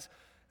realize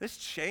this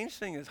change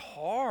thing is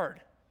hard?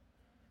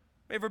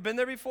 Have you ever been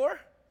there before?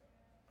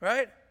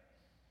 Right?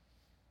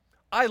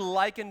 I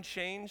liken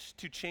change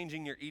to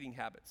changing your eating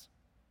habits,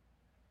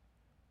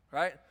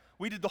 right?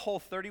 We did the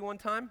Whole30 one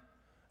time.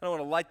 I don't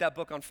want to light that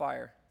book on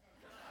fire.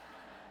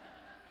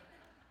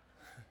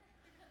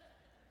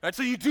 Right,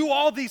 so you do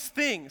all these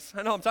things.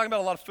 I know I'm talking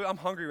about a lot of food. I'm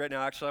hungry right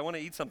now, actually. I want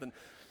to eat something.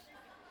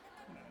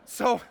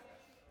 So,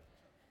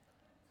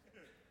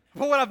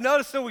 but what I've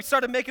noticed, so we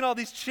started making all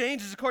these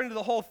changes according to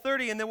the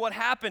Whole30, and then what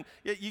happened?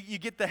 You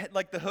get the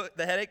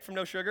headache from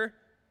no sugar,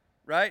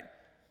 right?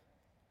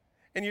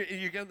 And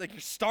you're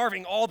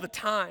starving all the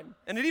time.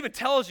 And it even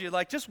tells you,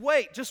 like, just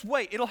wait,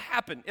 it'll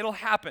happen. You're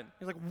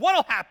like,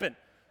 what'll happen?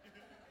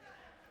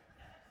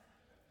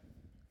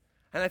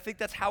 And I think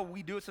that's how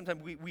we do it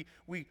sometimes.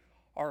 We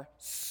are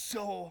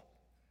so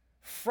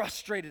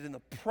frustrated in the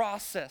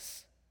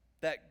process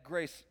that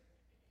grace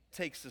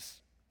takes us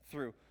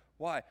through.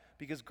 Why?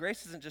 Because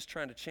grace isn't just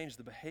trying to change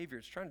the behavior,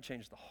 it's trying to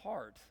change the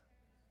heart.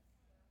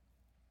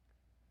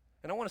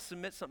 And I want to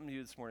submit something to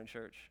you this morning,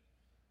 church.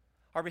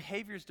 Our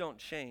behaviors don't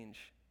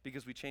change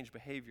because we change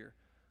behavior.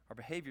 Our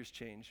behaviors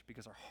change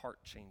because our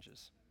heart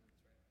changes.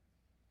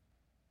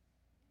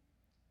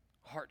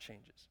 Heart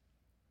changes.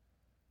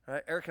 All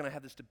right? Erica and I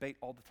have this debate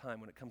all the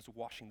time when it comes to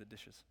washing the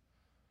dishes.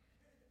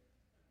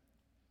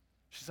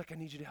 She's like, I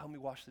need you to help me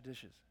wash the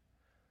dishes.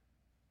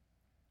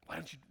 Why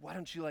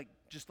don't you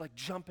just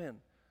jump in?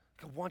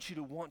 I want you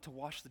to want to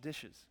wash the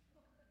dishes.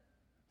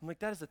 I'm like,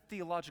 that is a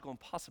theological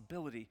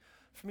impossibility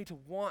for me to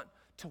want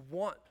to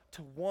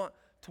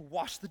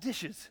wash the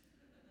dishes.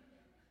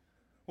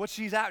 What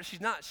she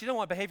don't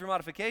want behavior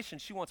modification.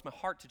 She wants my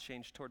heart to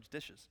change towards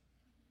dishes.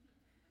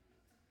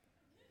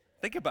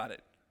 Think about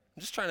it.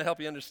 I'm just trying to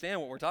help you understand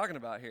what we're talking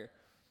about here.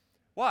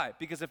 Why?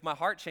 Because if my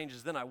heart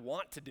changes, then I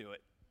want to do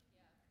it.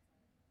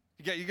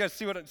 You guys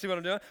see what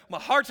I'm doing? My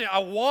heart changes. I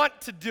want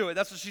to do it.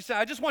 That's what she said.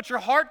 I just want your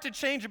heart to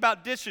change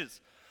about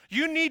dishes.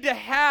 You need to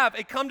have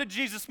a come to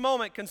Jesus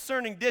moment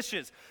concerning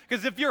dishes.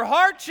 Because if your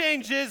heart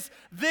changes,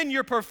 then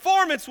your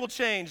performance will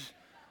change.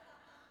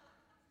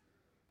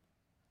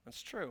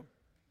 That's true.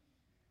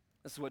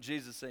 This is what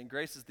Jesus is saying.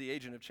 Grace is the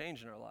agent of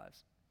change in our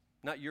lives,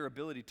 not your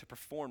ability to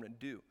perform and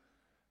do,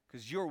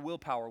 because your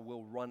willpower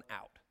will run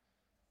out.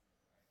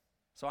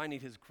 So I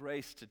need his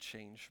grace to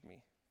change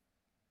me.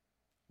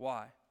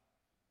 Why?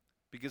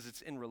 Because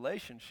it's in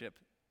relationship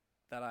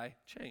that I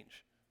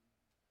change.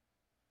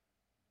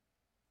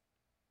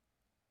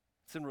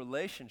 It's in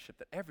relationship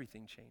that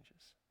everything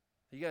changes.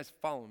 Are you guys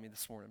following me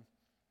this morning?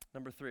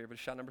 Number 3, everybody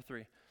shout number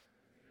 3.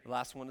 The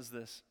last one is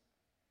this.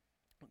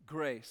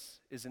 Grace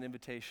is an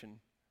invitation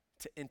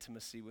to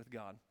intimacy with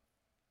God.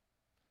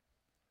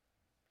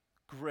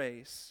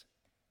 Grace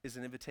is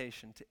an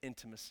invitation to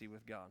intimacy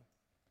with God.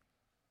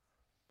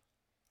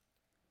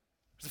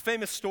 There's a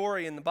famous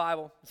story in the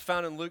Bible. It's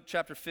found in Luke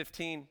chapter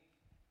 15.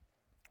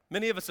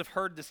 Many of us have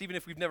heard this, even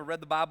if we've never read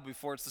the Bible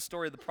before. It's the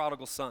story of the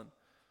prodigal son.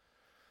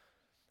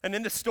 And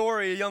in the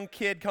story, a young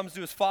kid comes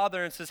to his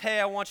father and says,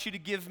 hey, I want you to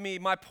give me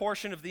my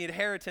portion of the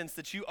inheritance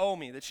that you owe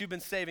me, that you've been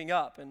saving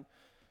up. And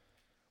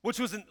which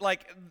wasn't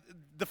like,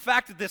 the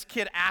fact that this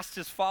kid asked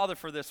his father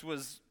for this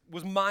was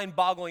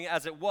mind-boggling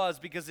as it was,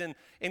 because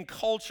in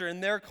culture,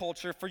 in their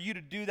culture, for you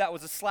to do that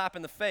was a slap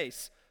in the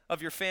face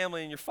of your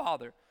family and your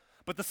father.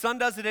 But the son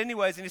does it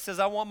anyways, and he says,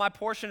 I want my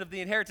portion of the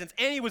inheritance.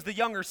 And he was the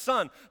younger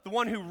son. The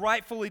one who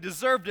rightfully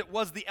deserved it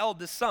was the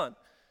eldest son.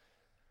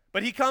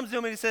 But he comes to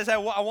him and he says, I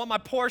want my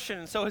portion.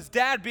 And so his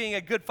dad, being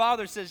a good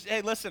father, says,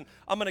 hey, listen,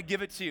 I'm going to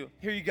give it to you.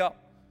 Here you go.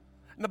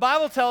 And the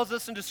Bible tells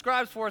us and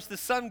describes for us the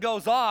son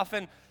goes off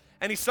and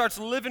he starts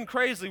living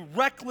crazily,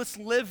 reckless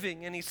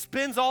living, and he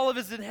spends all of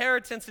his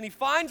inheritance, and he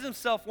finds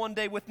himself one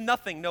day with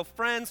nothing, no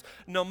friends,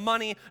 no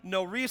money,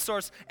 no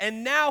resource,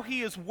 and now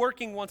he is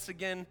working once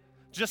again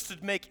just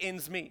to make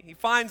ends meet. He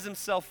finds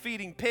himself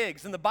feeding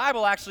pigs. And the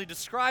Bible actually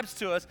describes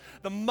to us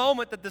the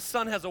moment that the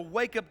son has a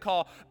wake-up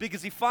call,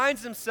 because he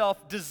finds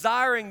himself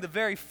desiring the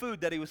very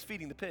food that he was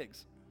feeding the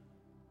pigs.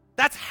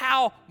 That's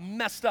how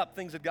messed up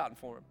things had gotten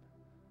for him.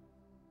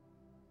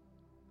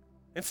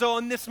 And so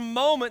in this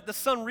moment, the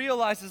son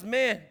realizes,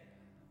 man,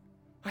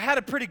 I had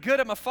it pretty good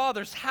at my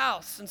father's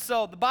house. And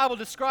so the Bible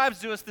describes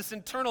to us this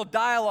internal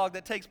dialogue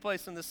that takes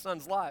place in this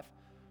son's life.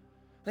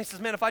 And he says,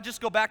 man, if I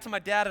just go back to my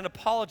dad and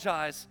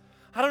apologize,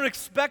 I don't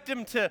expect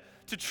him to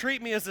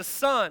treat me as a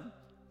son,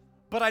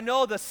 but I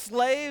know the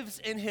slaves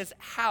in his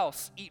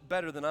house eat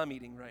better than I'm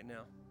eating right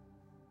now.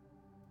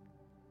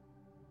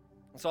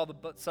 And so all of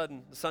a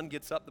sudden, the son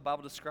gets up, the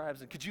Bible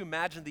describes, and could you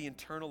imagine the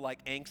internal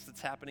angst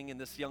that's happening in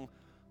this young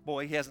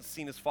boy? He hasn't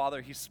seen his father,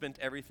 he's spent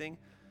everything.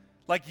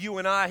 Like you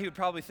and I, he would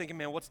probably think,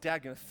 man, what's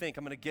dad going to think?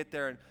 I'm going to get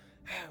there and,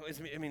 is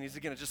he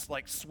going to just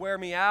swear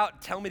me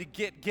out, tell me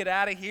to get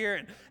out of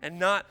here and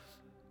not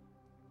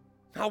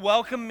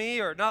welcome me,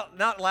 or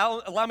not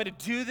allow me to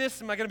do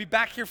this? Am I going to be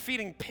back here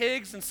feeding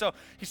pigs? And so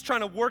he's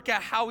trying to work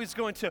out how he's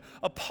going to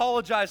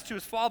apologize to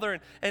his father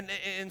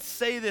and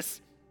say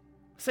this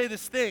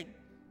thing.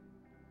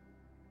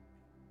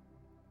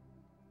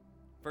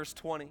 Verse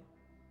 20.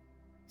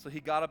 So he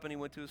got up and he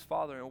went to his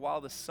father, and while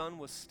the son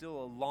was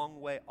still a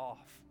long way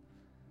off,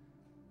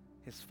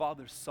 his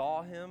father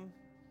saw him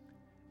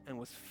and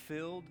was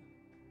filled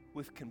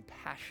with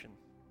compassion.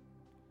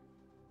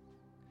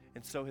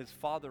 And so his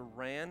father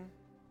ran.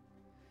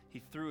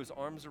 He threw his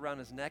arms around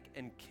his neck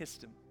and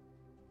kissed him.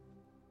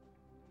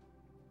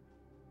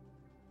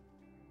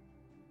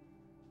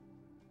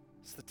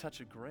 It's the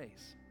touch of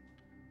grace.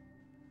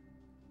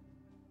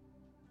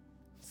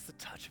 It's the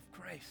touch of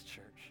grace,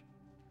 church.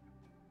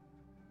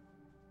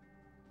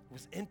 It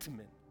was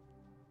intimate.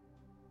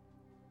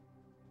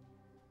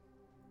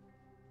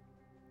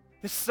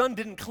 His son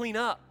didn't clean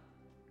up.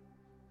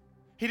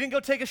 He didn't go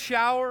take a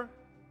shower.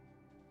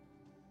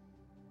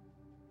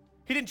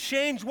 He didn't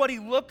change what he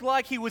looked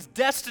like. He was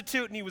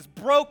destitute and he was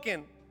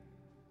broken.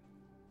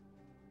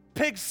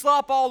 Pig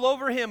slop all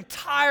over him,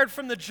 tired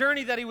from the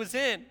journey that he was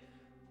in.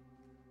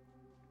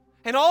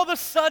 And all of a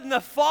sudden,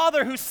 a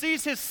father who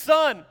sees his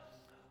son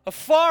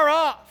afar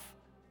off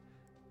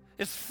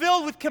is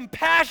filled with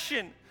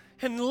compassion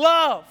and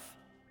love.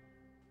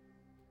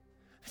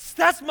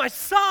 That's my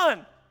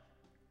son.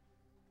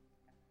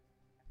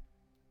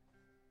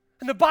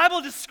 And the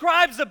Bible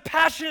describes a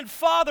passionate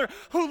father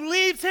who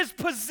leaves his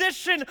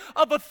position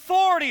of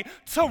authority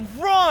to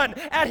run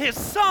at his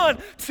son,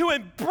 to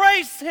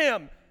embrace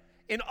him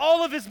in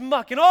all of his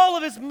muck, in all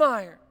of his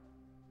mire.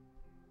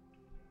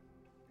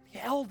 He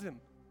held him.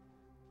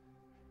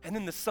 And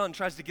then the son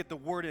tries to get the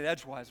word in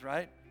edgewise,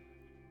 right?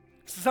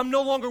 He says, I'm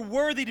no longer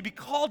worthy to be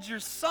called your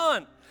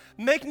son.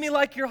 Make me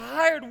like your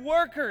hired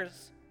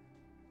workers.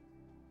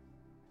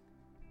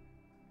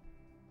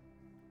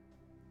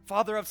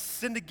 Father, I've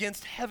sinned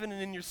against heaven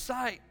and in your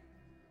sight.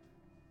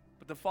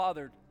 But the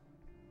father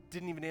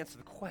didn't even answer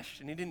the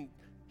question. He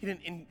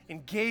didn't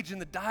engage in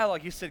the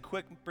dialogue. He said,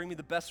 quick, bring me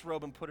the best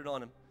robe and put it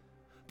on him.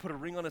 Put a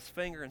ring on his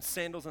finger and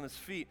sandals on his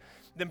feet.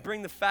 Then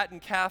bring the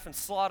fattened calf and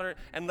slaughter it,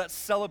 and let's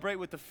celebrate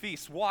with the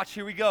feast. Watch,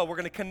 here we go. We're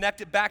going to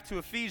connect it back to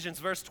Ephesians,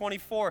 verse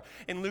 24.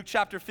 In Luke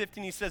chapter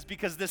 15, he says,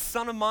 because this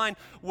son of mine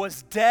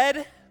was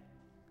dead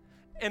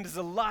and is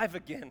alive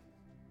again.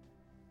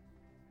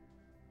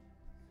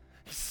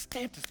 He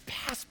stamped his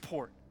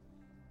passport.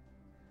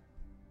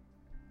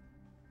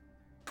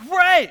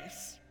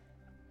 Grace,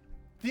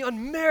 the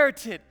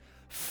unmerited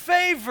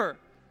favor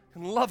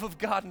and love of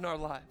God in our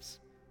lives.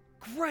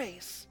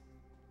 Grace.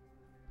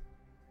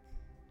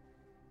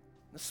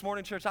 This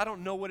morning, church, I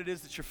don't know what it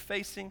is that you're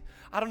facing.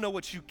 I don't know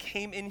what you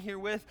came in here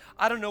with.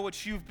 I don't know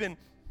what you've been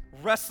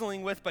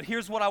wrestling with, but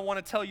here's what I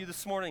want to tell you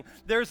this morning.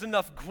 There's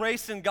enough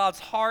grace in God's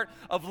heart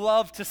of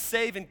love to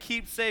save and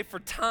keep safe for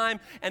time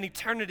and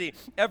eternity.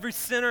 Every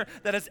sinner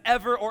that has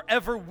ever or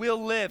ever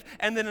will live,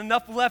 and then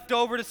enough left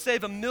over to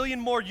save 1 million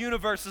more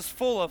universes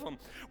full of them,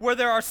 where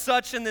there are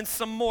such and then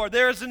some more.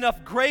 There is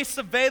enough grace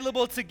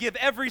available to give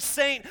every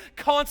saint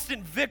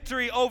constant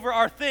victory over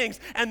our things,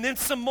 and then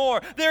some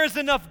more. There is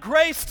enough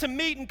grace to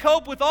meet and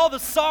cope with all the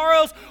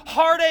sorrows,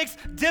 heartaches,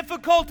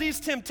 difficulties,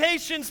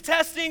 temptations,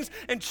 testings,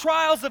 and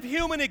trials of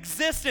human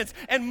existence,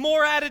 and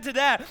more added to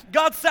that.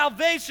 God's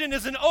salvation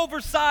is an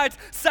oversized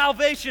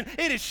salvation.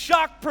 It is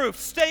shock-proof,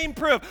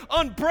 stain-proof,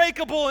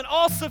 unbreakable, and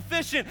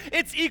all-sufficient.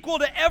 It's equal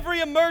to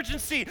every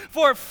emergency,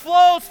 for it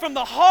flows from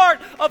the heart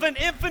of an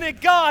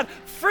infinite God,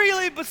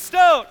 freely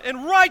bestowed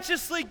and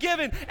righteously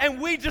given,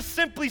 and we just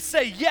simply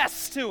say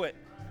yes to it.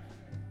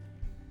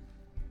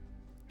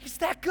 He's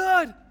that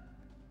good.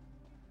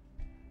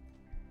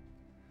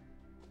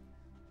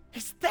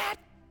 He's that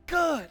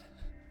good.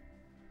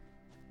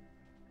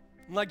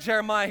 And like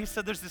Jeremiah, he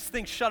said, there's this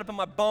thing shut up in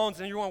my bones,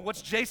 and you're going,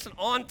 what's Jason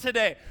on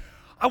today?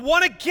 I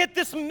want to get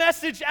this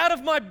message out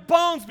of my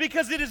bones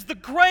because it is the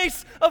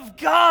grace of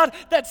God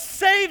that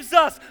saves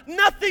us.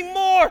 Nothing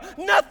more,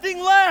 nothing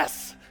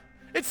less.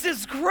 It's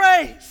His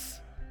grace.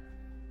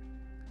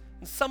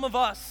 And some of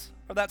us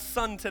are that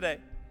son today.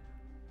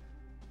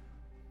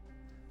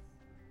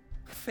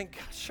 I think,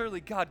 surely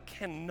God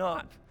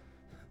cannot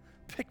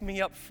pick me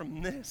up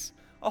from this.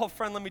 Oh,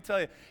 friend, let me tell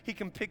you, He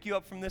can pick you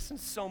up from this and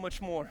so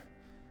much more.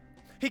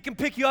 He can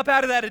pick you up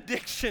out of that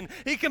addiction.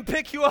 He can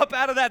pick you up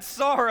out of that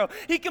sorrow.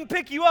 He can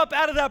pick you up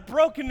out of that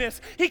brokenness.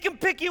 He can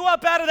pick you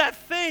up out of that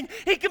thing.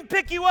 He can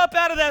pick you up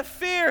out of that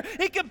fear.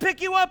 He can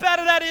pick you up out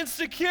of that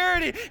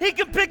insecurity. He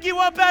can pick you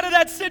up out of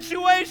that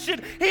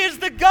situation. He is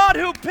the God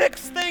who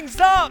picks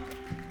things up.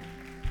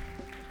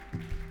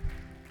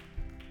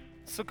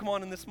 So come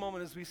on in this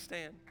moment as we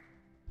stand.